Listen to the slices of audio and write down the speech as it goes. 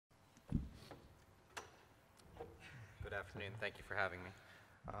Good afternoon. Thank you for having me.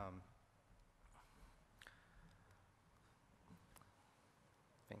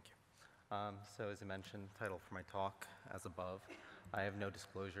 Thank you. So as I mentioned, title for my talk, as above. I have no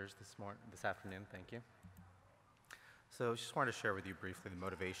disclosures this afternoon. Thank you. So I just wanted to share with you briefly the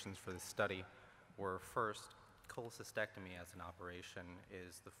motivations for this study were, first, cholecystectomy as an operation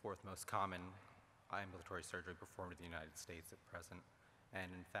is the fourth most common ambulatory surgery performed in the United States at present. And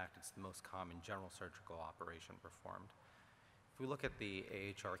in fact, it's the most common general surgical operation performed. If we look at the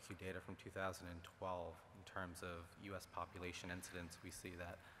AHRQ data from 2012 in terms of US population incidence, we see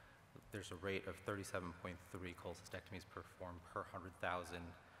that there's a rate of 37.3 cholecystectomies performed per 100,000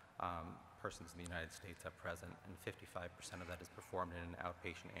 persons in the United States at present, and 55% of that is performed in an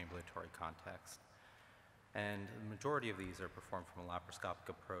outpatient ambulatory context. And the majority of these are performed from a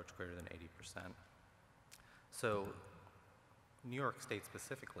laparoscopic approach, greater than 80%. So New York State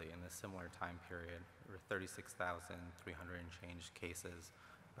specifically, in this similar time period, there were 36,300 and change cases,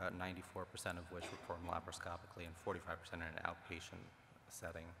 about 94% of which were performed laparoscopically and 45% in an outpatient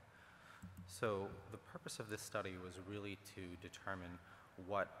setting. So the purpose of this study was really to determine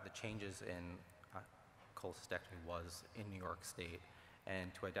what the changes in cholecystectomy was in New York State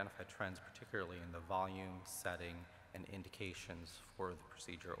and to identify trends, particularly in the volume, setting, and indications for the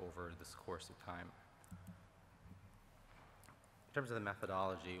procedure over this course of time. In terms of the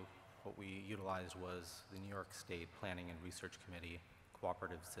methodology, what we utilized was the New York State Planning and Research Committee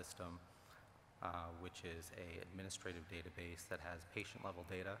cooperative system, which is an administrative database that has patient-level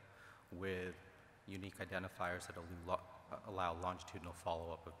data with unique identifiers that allow longitudinal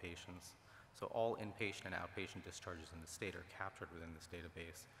follow-up of patients. So all inpatient and outpatient discharges in the state are captured within this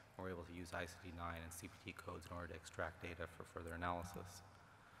database, and we're able to use ICD-9 and CPT codes in order to extract data for further analysis.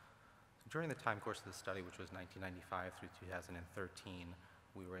 During the time course of the study, which was 1995 through 2013,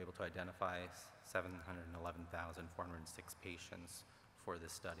 we were able to identify 711,406 patients for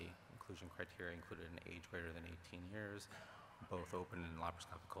this study. Inclusion criteria included an age greater than 18 years, both open and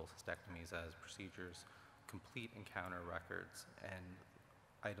laparoscopic cholecystectomies as procedures, complete encounter records, and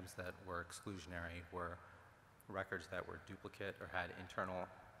items that were exclusionary were records that were duplicate or had internal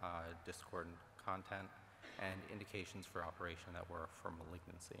discordant content, and indications for operation that were for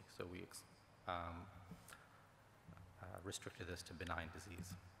malignancy. So we restricted this to benign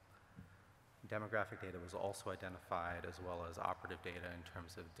disease. Demographic data was also identified, as well as operative data in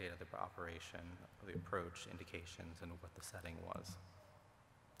terms of data of the operation, the approach, indications, and what the setting was.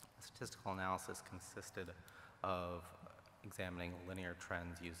 The statistical analysis consisted of examining linear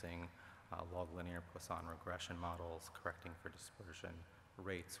trends using log linear Poisson regression models, correcting for dispersion.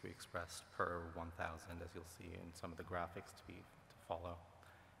 Rates we expressed per 1,000, as you'll see in some of the graphics to follow.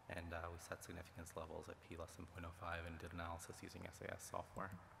 And we set significance levels at p less than 0.05 and did analysis using SAS software.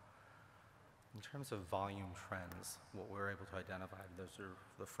 In terms of volume trends, what we were able to identify, those are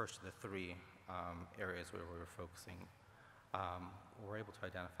the first of the three areas where we were focusing. We're able to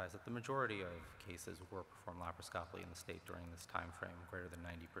identify is that the majority of cases were performed laparoscopically in the state during this time frame, greater than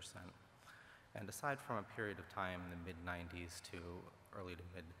 90%. And aside from a period of time in the mid-90s to early to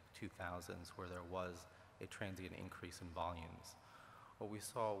mid-2000s where there was a transient increase in volumes, what we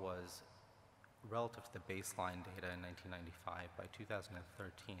saw was relative to the baseline data in 1995, by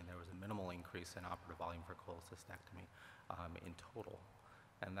 2013 there was a minimal increase in operative volume for cholecystectomy in total.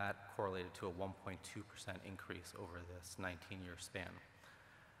 And that correlated to a 1.2% increase over this 19-year span.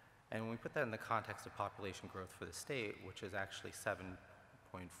 And when we put that in the context of population growth for the state, which is actually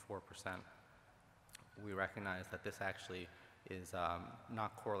 7.4%, we recognize that this actually is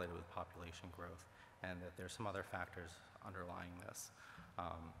not correlated with population growth and that there's some other factors underlying this.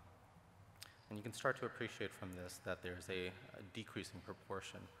 And you can start to appreciate from this that there's a decreasing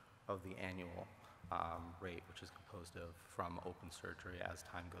proportion of the annual rate, which is composed of from open surgery as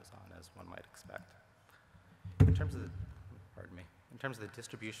time goes on, as one might expect. In terms of the, in terms of the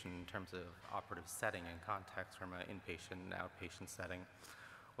distribution, in terms of operative setting and context from an inpatient and outpatient setting,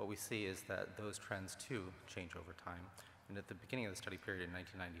 what we see is that those trends too change over time. And at the beginning of the study period in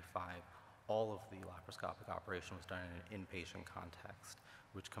 1995, all of the laparoscopic operation was done in an inpatient context,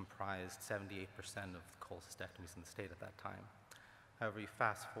 which comprised 78% of cholecystectomies in the state at that time. However, you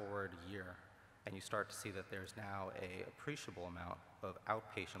fast forward a year, and you start to see that there's now an appreciable amount of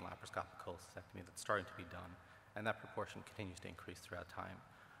outpatient laparoscopic cholecystectomy that's starting to be done, and that proportion continues to increase throughout time.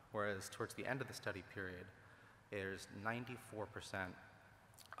 Whereas towards the end of the study period, there's 94%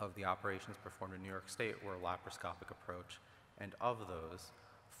 of the operations performed in New York State were a laparoscopic approach, and of those,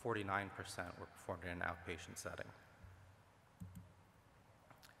 49% were performed in an outpatient setting.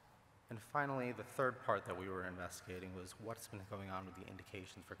 And finally, the third part that we were investigating was what's been going on with the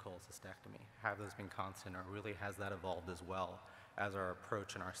indications for cholecystectomy. Have those been constant, or really has that evolved as well as our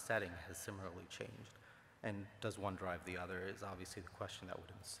approach and our setting has similarly changed? And does one drive the other is obviously the question that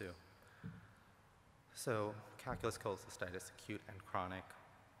would ensue. So calculus cholecystitis, acute and chronic,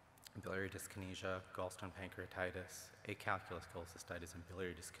 biliary dyskinesia, gallstone pancreatitis, acalculous cholecystitis, and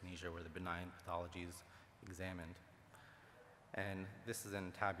biliary dyskinesia were the benign pathologies examined. And this is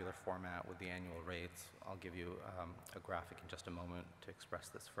in tabular format with the annual rates. I'll give you a graphic in just a moment to express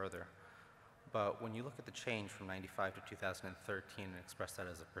this further. But when you look at the change from 95 to 2013 and express that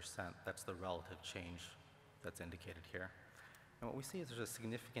as a percent, that's the relative change that's indicated here. And what we see is there's a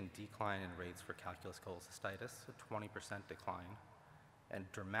significant decline in rates for calculus cholecystitis, a 20% decline, and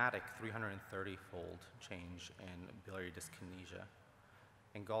dramatic 330-fold change in biliary dyskinesia.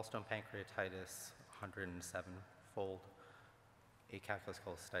 In gallstone pancreatitis, 107-fold, acalculous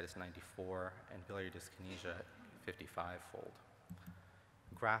cholecystitis 94, and biliary dyskinesia 55-fold.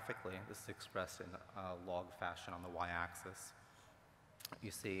 Graphically, this is expressed in log fashion on the y-axis.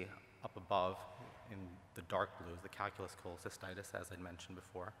 You see up above in the dark blue is the calculus cholecystitis, as I mentioned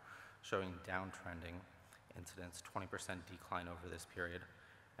before, showing downtrending incidence, 20% decline over this period.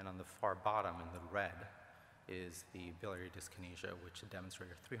 And on the far bottom in the red is the biliary dyskinesia, which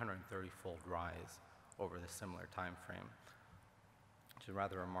demonstrated a 330-fold rise over the similar time frame, which is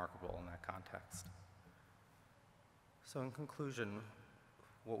rather remarkable in that context. So in conclusion,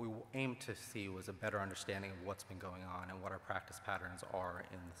 what we aimed to see was a better understanding of what's been going on and what our practice patterns are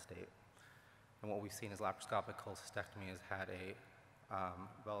in the state. And what we've seen is laparoscopic cholecystectomy has had a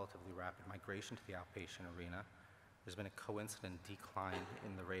relatively rapid migration to the outpatient arena. There's been a coincident decline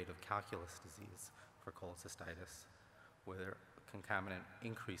in the rate of calculus disease for cholecystitis, where concomitant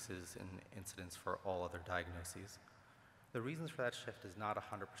increases in incidence for all other diagnoses. The reasons for that shift is not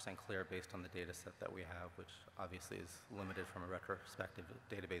 100% clear based on the data set that we have, which obviously is limited from a retrospective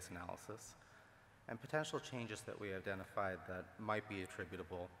database analysis. And potential changes that we identified that might be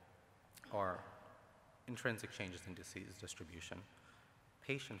attributable are intrinsic changes in disease distribution,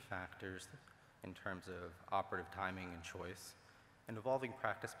 patient factors in terms of operative timing and choice, and evolving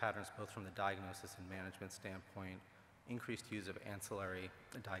practice patterns both from the diagnosis and management standpoint, increased use of ancillary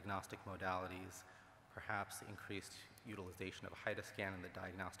diagnostic modalities, perhaps increased utilization of a HIDA scan in the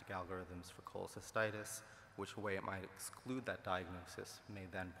diagnostic algorithms for cholecystitis, which way it might exclude that diagnosis may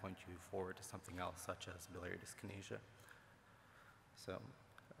then point you forward to something else, such as biliary dyskinesia. So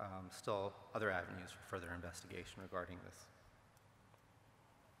still other avenues for further investigation regarding this.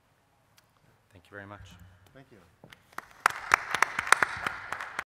 Thank you very much. Thank you.